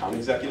called the account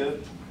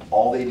executive.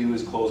 All they do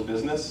is close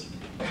business.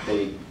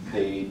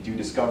 They do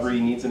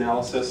discovery, needs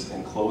analysis,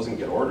 and close and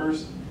get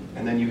orders.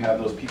 And then you have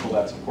those people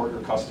that support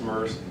your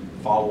customers,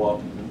 follow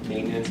up,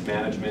 maintenance,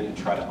 management, and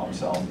try to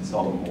upsell and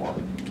sell them more.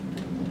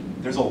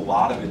 There's a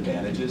lot of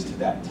advantages to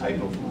that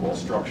type of role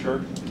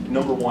structure.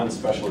 Number one,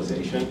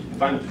 specialization.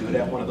 If I'm good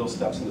at one of those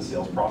steps in the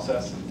sales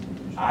process,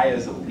 I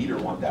as a leader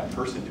want that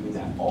person doing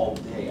that all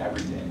day,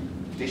 every day.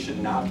 They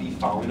should not be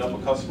following up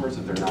with customers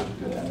if they're not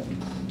good at it.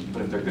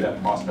 But if they're good at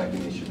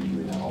prospecting, they should be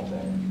doing that all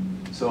day.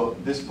 So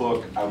this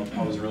book, I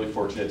was really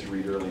fortunate to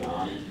read early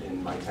on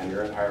in my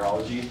tenure at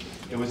Hireology.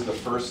 It was the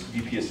first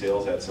VP of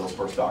sales at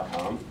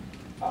Salesforce.com.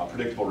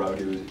 Predictable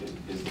Revenue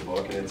is the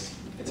book, and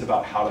it's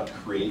about how to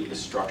create the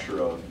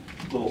structure of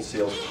little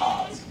sales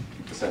pods,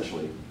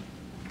 essentially.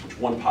 Which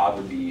one pod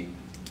would be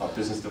a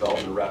business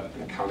development rep,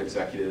 an account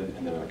executive,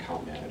 and then an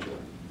account manager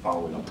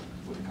following up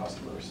with the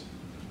customers.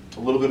 A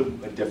little bit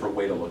of a different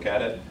way to look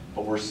at it,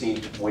 but we're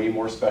seeing way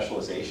more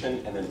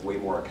specialization and then way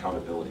more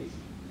accountability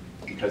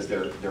because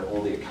they're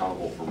only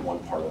accountable for one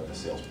part of the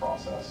sales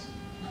process.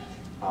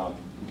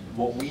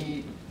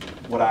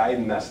 What I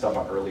messed up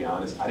early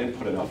on is I didn't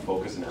put enough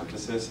focus and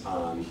emphasis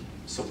on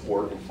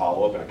support and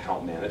follow-up and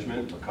account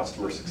management or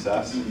customer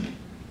success.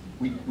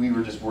 We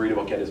were just worried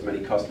about getting as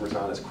many customers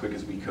on as quick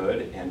as we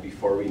could, and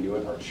before we knew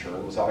it, our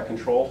churn was out of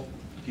control.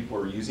 People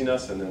were using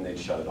us, and then they'd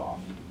shut it off.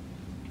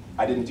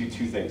 I didn't do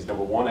two things.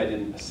 Number one, I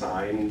didn't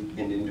assign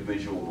an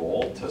individual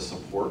role to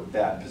support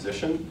that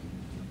position.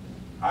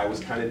 I was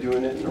kind of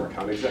doing it, and our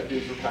account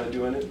executives were kind of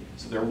doing it,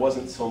 so there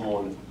wasn't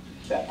someone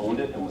that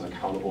owned it and was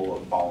accountable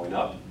of following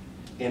up.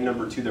 And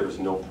number two, there was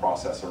no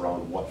process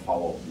around what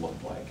follow-up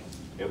looked like.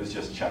 It was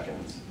just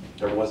check-ins.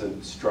 There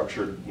wasn't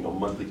structured,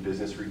 monthly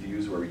business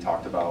reviews where we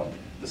talked about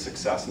the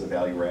success and the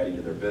value we're adding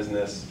to their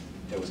business.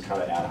 It was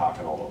kind of ad hoc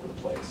and all over the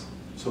place.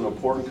 So an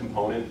important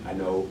component, I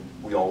know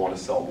we all want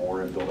to sell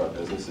more and build our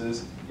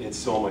businesses. It's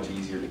so much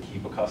easier to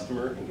keep a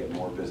customer and get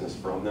more business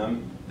from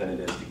them than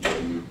it is to get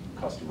a new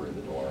customer in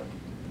the door.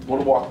 I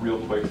want to walk real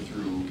quick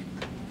through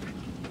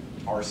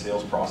our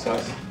sales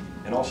process,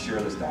 and I'll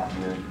share this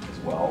document as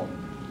well.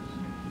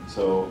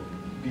 So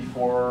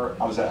before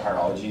I was at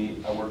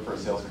Hireology, I worked for a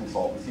sales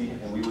consultancy,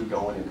 and we would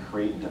go in and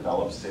create and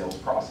develop sales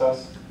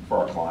process for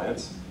our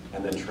clients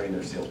and then train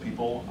their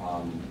salespeople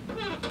on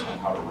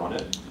how to run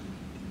it.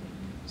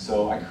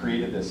 So I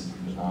created this,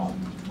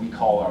 we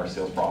call our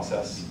sales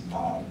process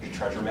the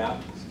treasure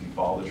map. So if you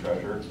follow the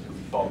treasure, if you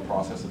follow the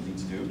process, it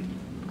leads to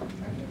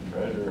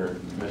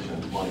treasure,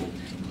 commission, money.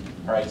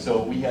 All right,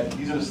 so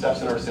these are the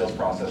steps in our sales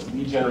process: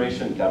 lead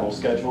generation, demo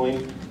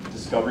scheduling,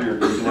 discovery or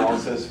needs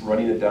analysis,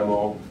 running a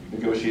demo,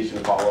 negotiation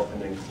and follow-up,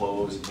 and then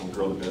close and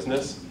grow the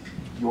business.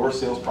 Your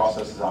sales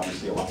process is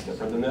obviously a lot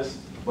different than this,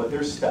 but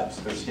there's steps,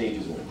 there's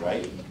stages in it,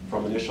 right?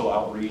 From initial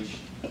outreach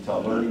to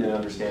learning and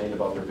understanding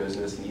about their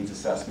business, needs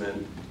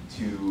assessment,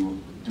 to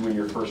doing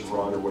your first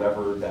run or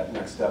whatever that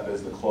next step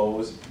is, the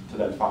close, to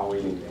then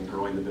following and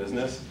growing the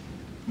business.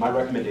 My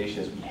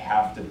recommendation is we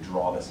have to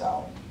draw this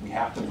out. We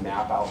have to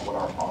map out what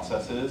our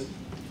process is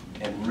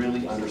and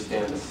really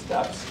understand the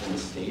steps and the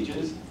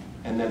stages,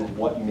 and then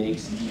what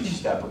makes each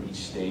step or each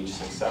stage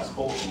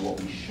successful and what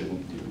we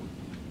shouldn't do.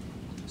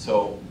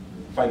 So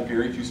I find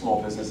very few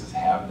small businesses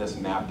have this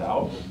mapped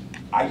out.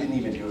 I didn't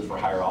even do it for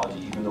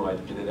Hireology, even though I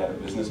did it at a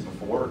business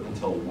before,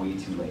 until way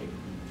too late.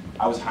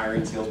 I was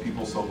hiring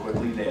salespeople so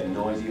quickly, they had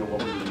no idea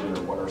what we were doing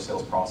or what our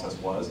sales process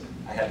was.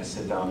 I had to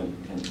sit down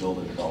and build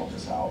and develop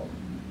this out.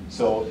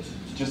 So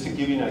just to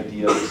give you an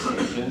idea of the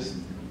stages,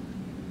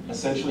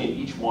 essentially in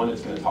each one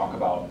it's going to talk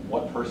about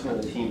what person on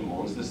the team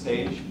owns the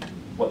stage,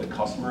 what the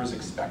customer is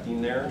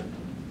expecting there,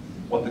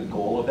 what the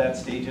goal of that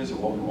stage is or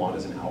what we want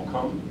as an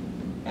outcome,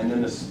 and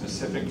then the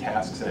specific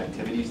tasks and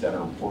activities that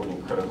are important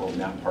and critical in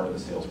that part of the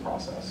sales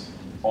process.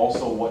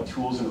 Also, what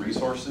tools and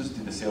resources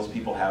do the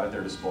salespeople have at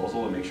their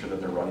disposal to make sure that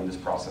they're running this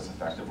process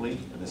effectively,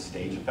 or this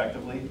stage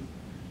effectively.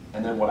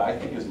 And then what I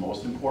think is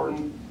most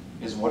important,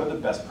 is what are the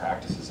best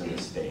practices in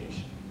this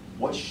stage?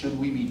 What should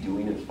we be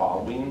doing and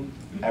following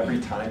every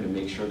time to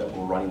make sure that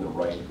we're running the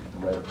right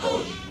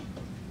approach?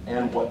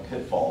 And what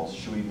pitfalls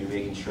should we be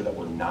making sure that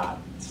we're not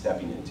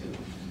stepping into?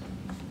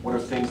 What are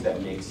things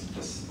that makes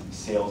the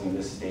sales in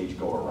this stage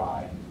go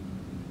awry?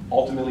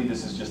 Ultimately,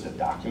 this is just a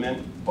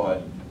document,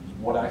 but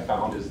what I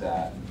found is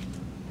that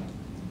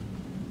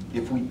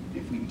if we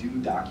do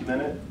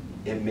document it,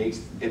 it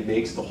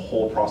makes the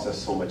whole process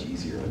so much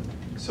easier.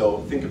 So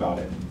think about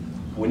it.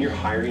 When you're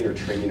hiring or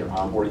training or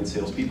onboarding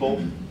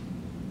salespeople,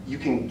 you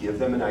can give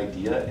them an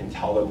idea and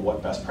tell them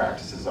what best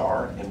practices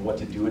are and what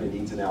to do in a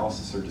needs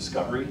analysis or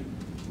discovery.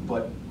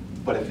 But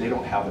if they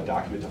don't have a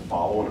document to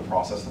follow and a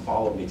process to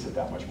follow, it makes it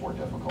that much more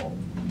difficult.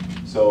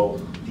 So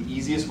the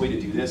easiest way to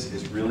do this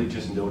is really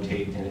just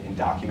notate and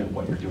document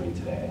what you're doing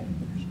today.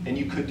 And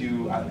you could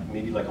do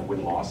maybe like a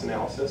win-loss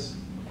analysis.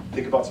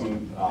 Think about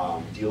some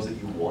deals that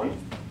you won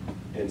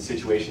and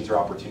situations or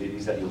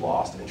opportunities that you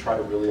lost and try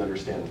to really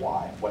understand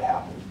why, what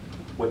happened.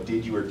 What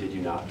did you or did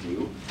you not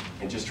do?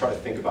 And just try to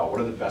think about what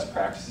are the best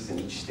practices in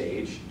each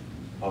stage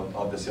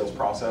of the sales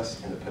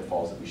process and the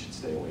pitfalls that we should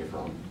stay away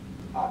from.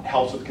 It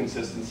helps with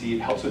consistency,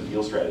 it helps with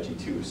deal strategy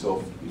too.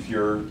 So if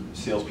your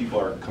salespeople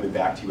are coming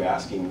back to you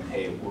asking,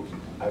 hey,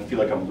 I feel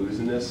like I'm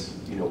losing this,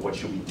 what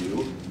should we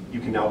do? You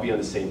can now be on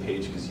the same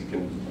page because you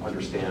can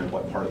understand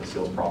what part of the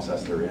sales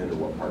process they're in or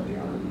what part they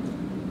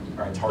aren't.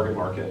 All right, target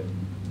market.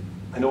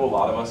 I know a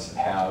lot of us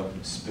have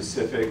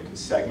specific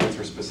segments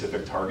or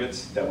specific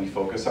targets that we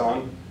focus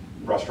on,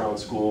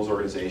 restaurants, schools,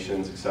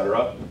 organizations,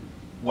 etc.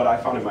 What I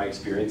found in my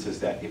experience is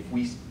that if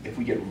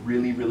we get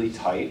really, really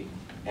tight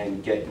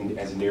and get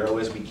as narrow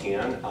as we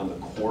can on the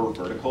core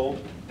vertical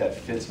that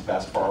fits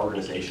best for our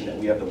organization, that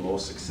we have the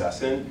most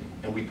success in,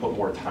 and we put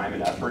more time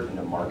and effort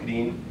into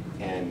marketing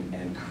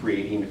and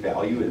creating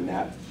value in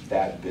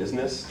that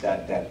business,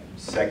 that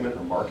segment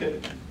or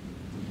market,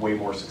 way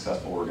more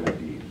successful we're going to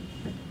be.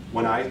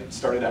 When I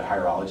started at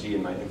Hireology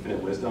in my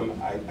infinite wisdom,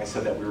 I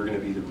said that we were going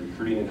to be the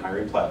recruiting and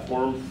hiring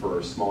platform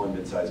for small and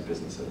mid-sized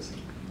businesses.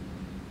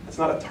 That's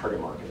not a target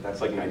market.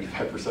 That's like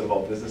 95% of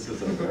all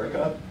businesses in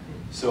America.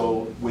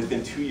 So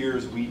within 2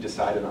 years, we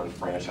decided on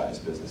franchise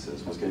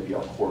businesses was going to be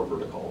our core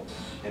vertical.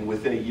 And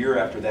within a year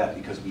after that,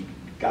 because we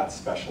got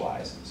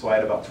specialized, so I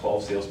had about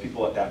 12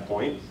 salespeople at that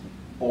point,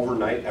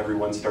 overnight,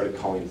 everyone started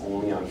calling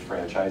only on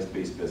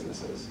franchise-based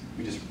businesses.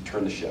 We just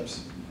turned the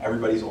ships.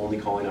 Everybody's only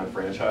calling on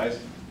franchise.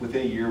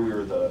 Within a year, we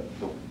were the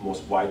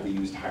most widely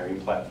used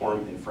hiring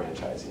platform in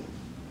franchising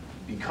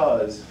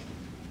because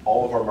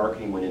all of our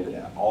marketing went into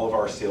that. All of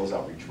our sales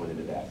outreach went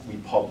into that. We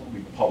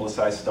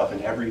publicized stuff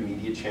in every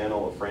media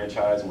channel of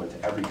franchise and went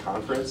to every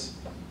conference.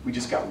 We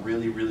just got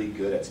really, really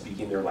good at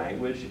speaking their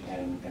language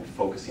and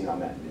focusing on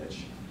that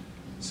niche.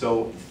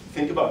 So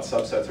think about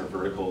subsets or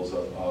verticals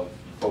of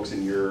folks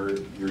in your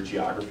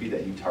geography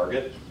that you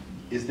target.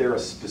 Is there a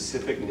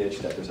specific niche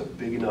that there's a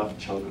big enough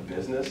chunk of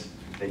business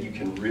that you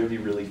can really,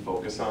 really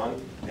focus on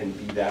and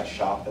be that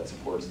shop that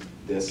supports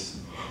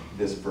this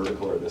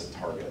vertical or this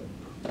target?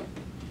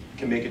 It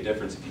can make a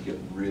difference if you get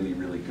really,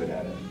 really good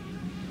at it.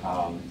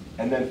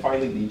 And then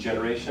finally, lead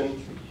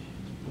generation.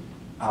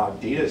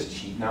 Data is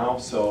cheap now,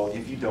 so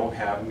if you don't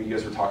have, you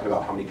guys were talking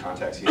about how many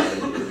contacts you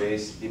have in the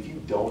database. If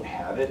you don't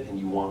have it and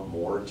you want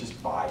more,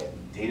 just buy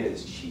it. Data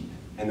is cheap.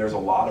 And there's a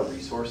lot of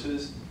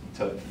resources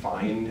to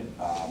find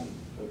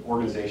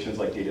organizations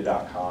like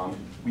data.com.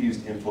 We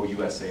used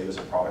InfoUSA. There's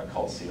a product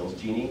called Sales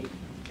Genie.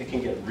 It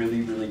can get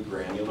really, really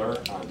granular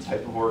on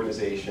type of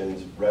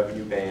organizations,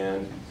 revenue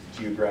band,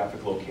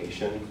 geographic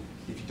location.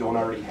 If you don't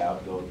already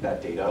have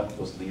that data,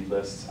 those lead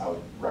lists, I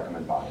would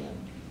recommend buying it.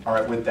 All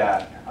right, with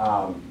that,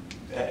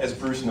 as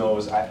Bruce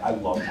knows, I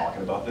love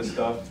talking about this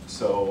stuff.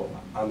 So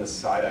on the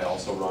side, I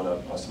also run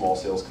a small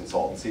sales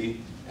consultancy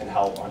and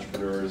help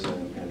entrepreneurs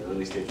and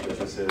early stage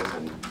businesses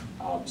and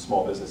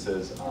small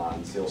businesses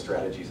on sales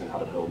strategies and how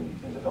to build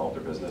and develop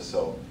their business.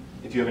 So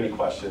if you have any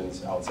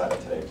questions outside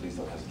of today, please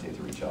don't hesitate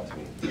to reach out to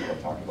me. I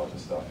love talking about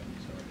this stuff.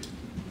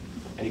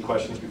 Any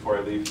questions before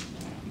I leave?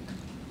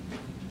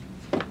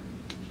 All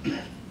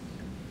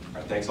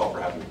right, thanks all for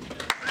having me.